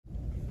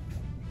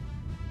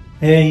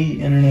Hey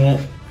internet.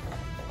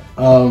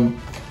 So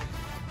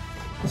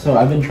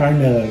I've been trying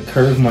to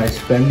curb my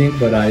spending,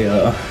 but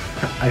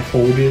I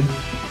folded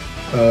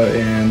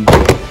and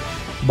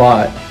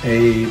bought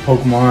a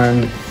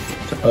Pokemon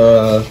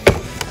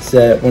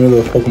set, one of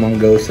those Pokemon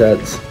Go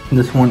sets.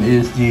 This one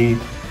is the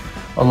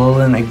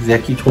Alolan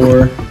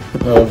Exeggutor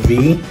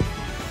V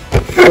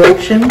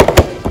collection.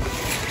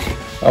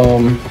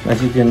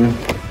 As you can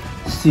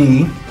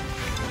see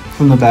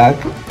from the back,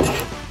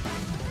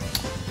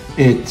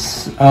 it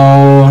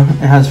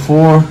has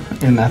 4,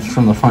 and that's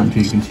from the front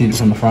too. You can see it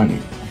from the front.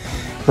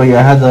 But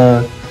yeah, it has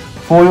a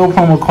foil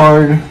promo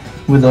card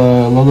with a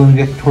Alolan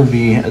Exeggutor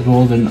V, as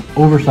well as an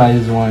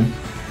oversized one,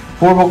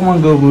 4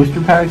 Pokemon Go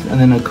booster packs, and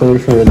then a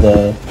code for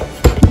the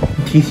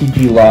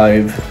TCG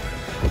Live.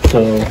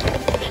 So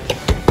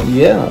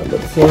yeah,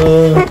 let's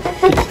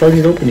get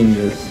started opening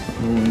this.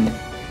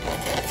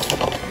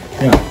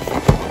 Yeah.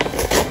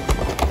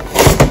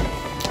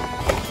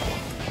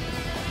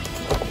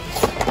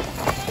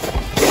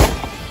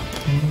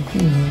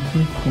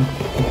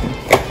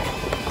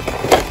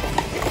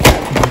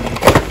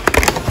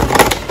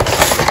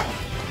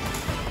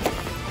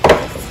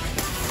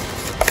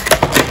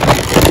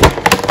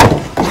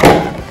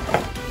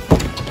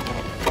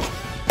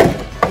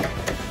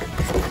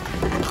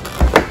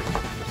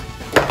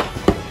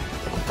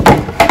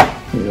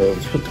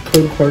 Let's put the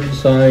code card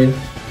aside.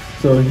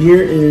 So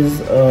here is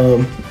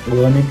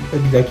Alolan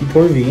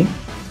Exeggutor V.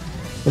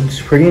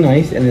 Looks pretty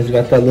nice, and it's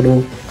got that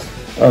little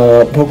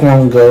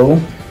Pokemon Go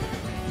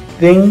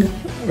thing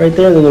right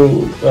there, the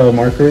little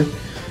marker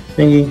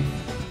thingy.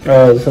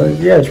 So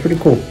yeah, it's pretty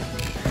cool.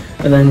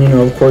 And then, you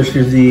know, of course,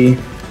 here's the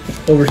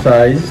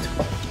oversized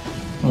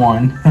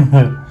one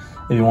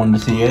if you wanted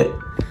to see it.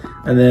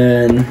 And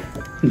then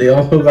they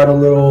also got a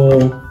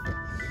little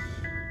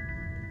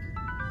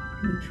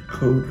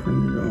code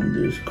printed on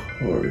this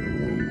card.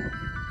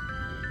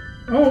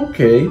 Oh,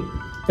 okay.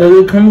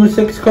 It comes with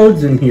 6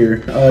 codes in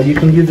here. You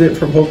can use it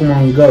for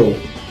Pokemon Go.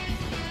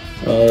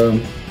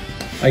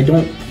 I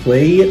don't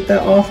play it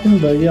that often,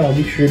 but yeah, I'll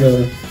be sure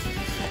to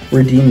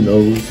redeem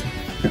those.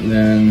 And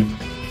then,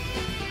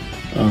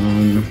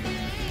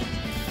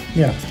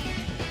 yeah.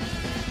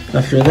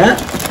 After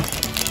that,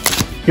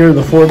 here are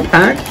the 4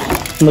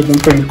 packs. Looking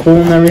pretty cool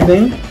and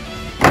everything.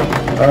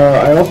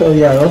 I also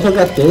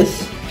got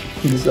this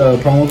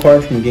promo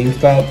card from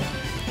GameStop.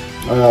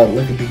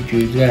 Look at Pikachu.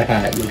 He's got a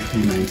hat. It looks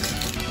pretty nice.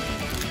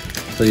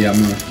 So yeah, I'm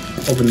gonna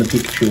open the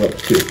Pikachu up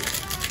too.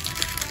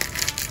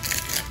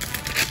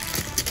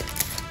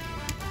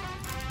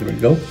 There we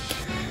go.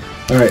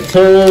 Alright,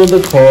 so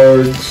the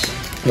cards.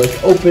 Let's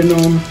open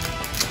them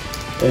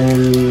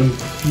and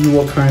see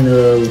what kind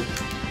of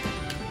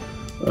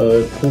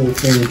cool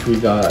things we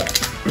got.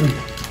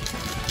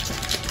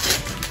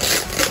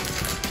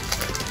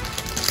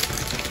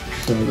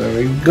 So there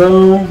we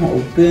go.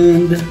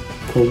 Opened.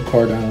 Code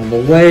card out of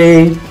the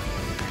way.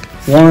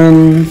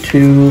 1,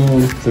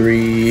 2,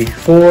 3,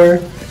 4.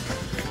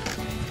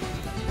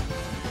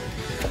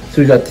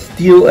 So we got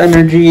Steel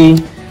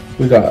Energy.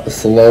 We got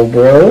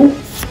Slowbro.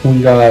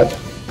 We got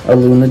a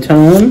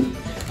Lunatone.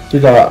 We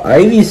got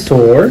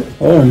Ivysaur.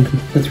 Oh,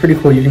 that's pretty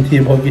cool. You can see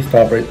a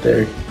Pokestop right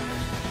there.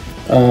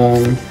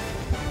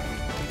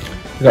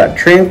 We got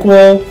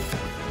Tranquil.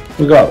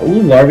 We got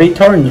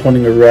Larvitar, and just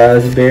wanting a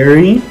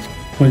Raspberry.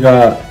 We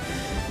got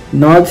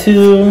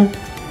Natu.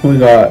 We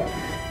got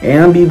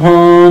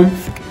Ambipom.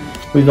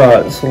 We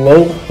got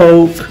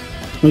Slowpoke.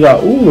 We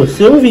got a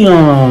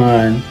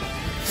Sylveon.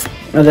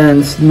 And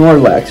then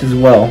Snorlax as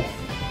well.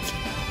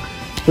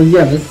 So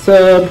yeah, that's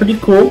pretty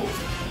cool.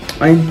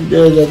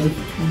 That's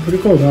pretty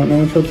cool. I don't know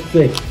what else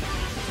to say.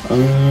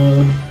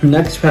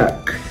 Next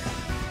pack.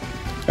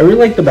 I really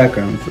like the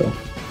backgrounds though.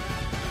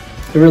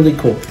 They're really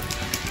cool.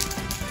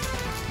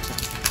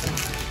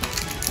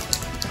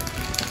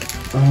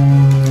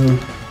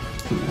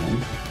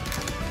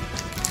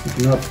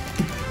 Up.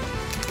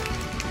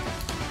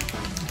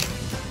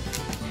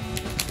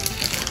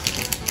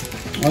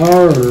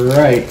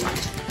 Alright.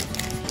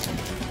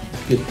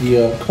 Get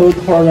the code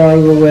card out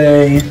of the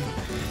way.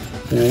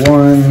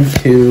 1,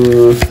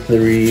 2,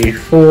 3,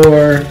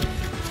 4.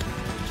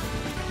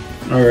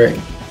 Alright.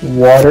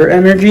 Water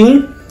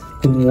Energy.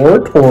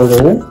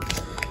 Wartortle.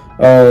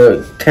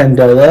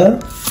 Candela.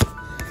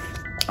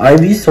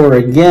 Ivysaur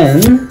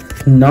again.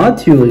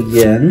 Natu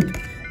again.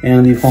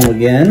 And the foam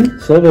again,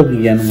 Slowpoke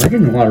again. We're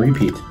getting a lot of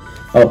repeats.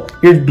 Oh,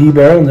 here's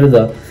B-Barrel, and there's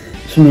a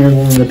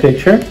Smeargle in the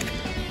picture.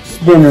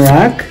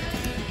 Spinarak,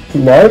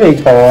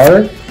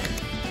 Larvitar.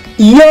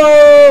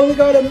 Yo, we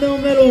got a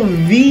Melmetal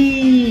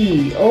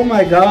V. Oh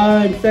my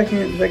God!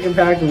 Second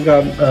pack, we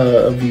got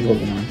a V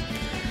Pokemon.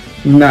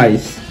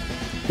 Nice.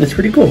 That's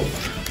pretty cool.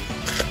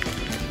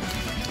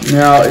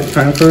 Now it's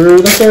time for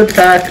the 3rd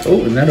pack.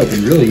 Oh, and that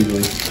opened really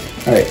easily.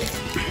 All right.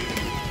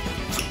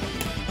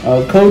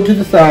 Code to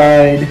the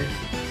side.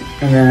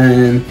 And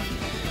then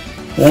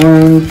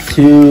 1,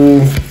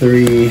 2,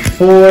 3,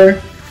 4.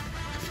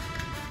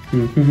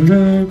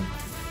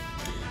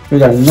 We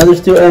got another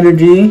Steel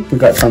Energy. We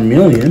got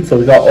Charmeleon. So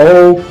we got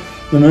all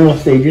the middle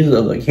stages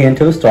of the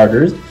Kanto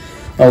starters.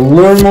 a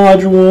lure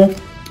module,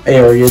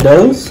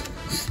 Ariados,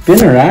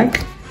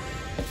 Spinarak,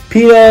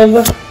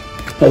 Piev,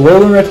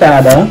 Alolan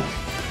Rattata,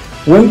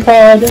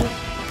 Wimpod,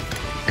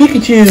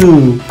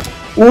 Pikachu.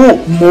 Ooh,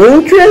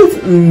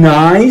 Moltres,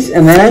 nice.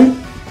 And then,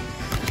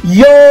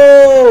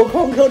 yo,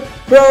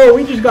 bro,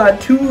 we just got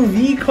 2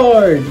 V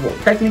cards. Well,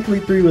 technically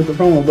 3 was the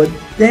promo, but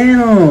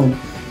damn,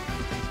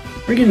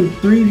 we're getting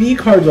 3 V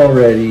cards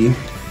already.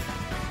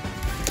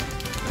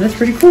 That's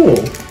pretty cool.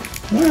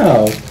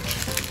 Wow,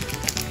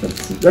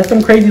 that's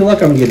some crazy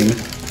luck I'm getting.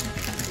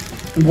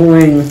 I'm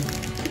pulling,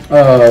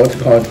 what's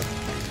it called?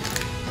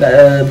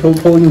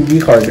 Pulling V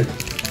card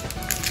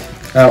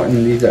out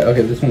in these.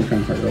 Okay, this one's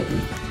kind of hard to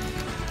open.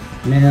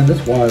 Man,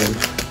 that's wild.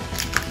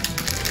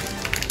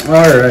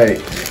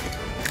 Alright.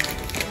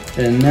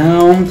 And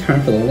now,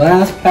 time for the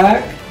last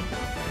pack.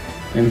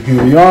 And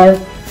here we are.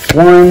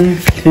 1,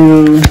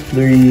 2,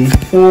 3,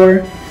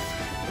 4.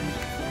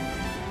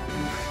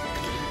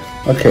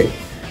 Okay.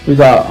 We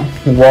got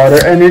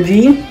Water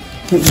Energy,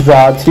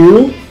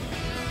 Xatu,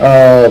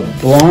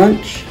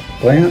 Blanche,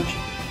 I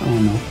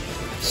don't know.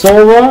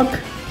 Solrock,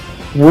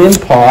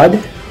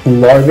 Wimpod,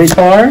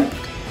 Larvitar,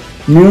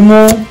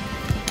 Numel,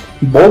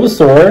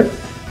 Bulbasaur,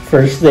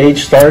 first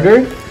stage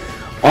starter,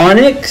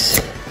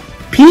 Onix,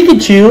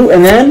 Pikachu,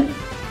 and then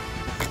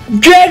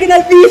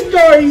Dragonite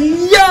V-Star!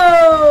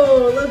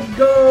 Yo! Let's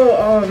go!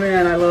 Oh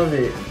man, I love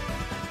it.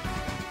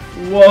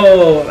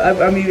 Whoa,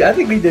 I mean, I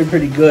think we did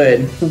pretty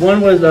good.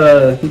 One was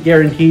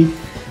guaranteed,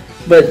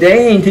 but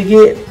dang, to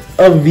get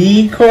a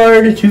V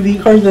card, 2 V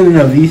cards, and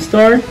then a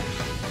V-Star?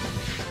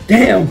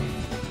 Damn.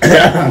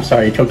 I'm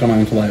sorry, I choked on my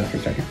own saliva for a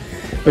second.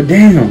 But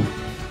damn.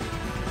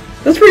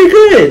 That's pretty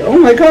good. Oh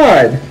my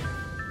god.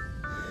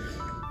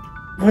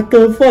 What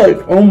the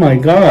fuck? Oh my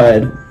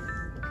god.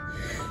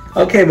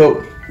 Okay,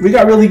 but we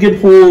got really good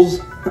pulls.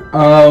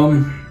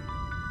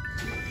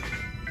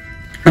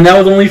 And that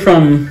was only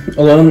from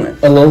Alolan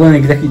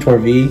Exeggutor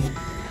V.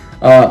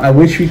 I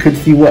wish we could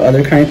see what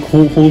other kind of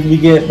cool pulls we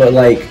get, but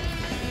like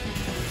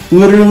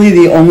literally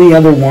the only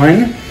other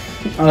one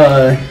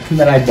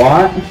that I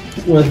bought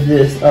was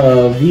this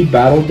V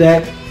Battle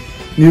Deck,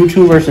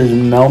 Mewtwo versus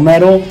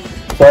Melmetal.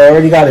 So I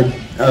already got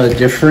a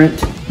different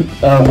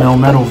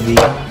Melmetal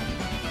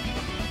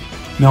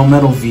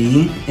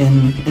V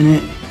in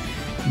it,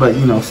 but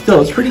you know,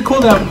 still it's pretty cool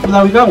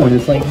that we got one.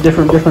 It's like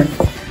different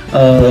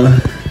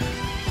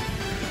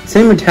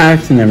same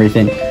attacks and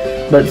everything,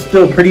 but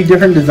still pretty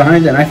different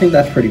designs, and I think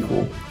that's pretty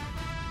cool.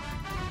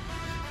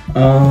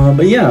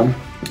 But yeah,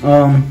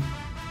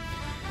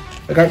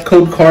 I got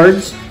code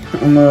cards.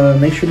 I'm gonna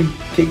make sure to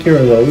take care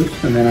of those,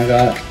 and then I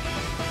got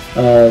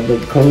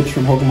the codes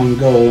from Pokemon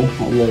Go.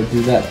 I'll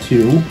do that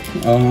too.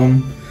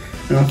 And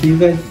I'll see you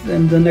guys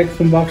in the next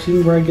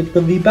unboxing where I get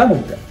the V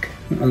Battle Deck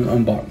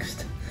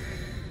unboxed.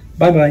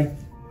 Bye bye.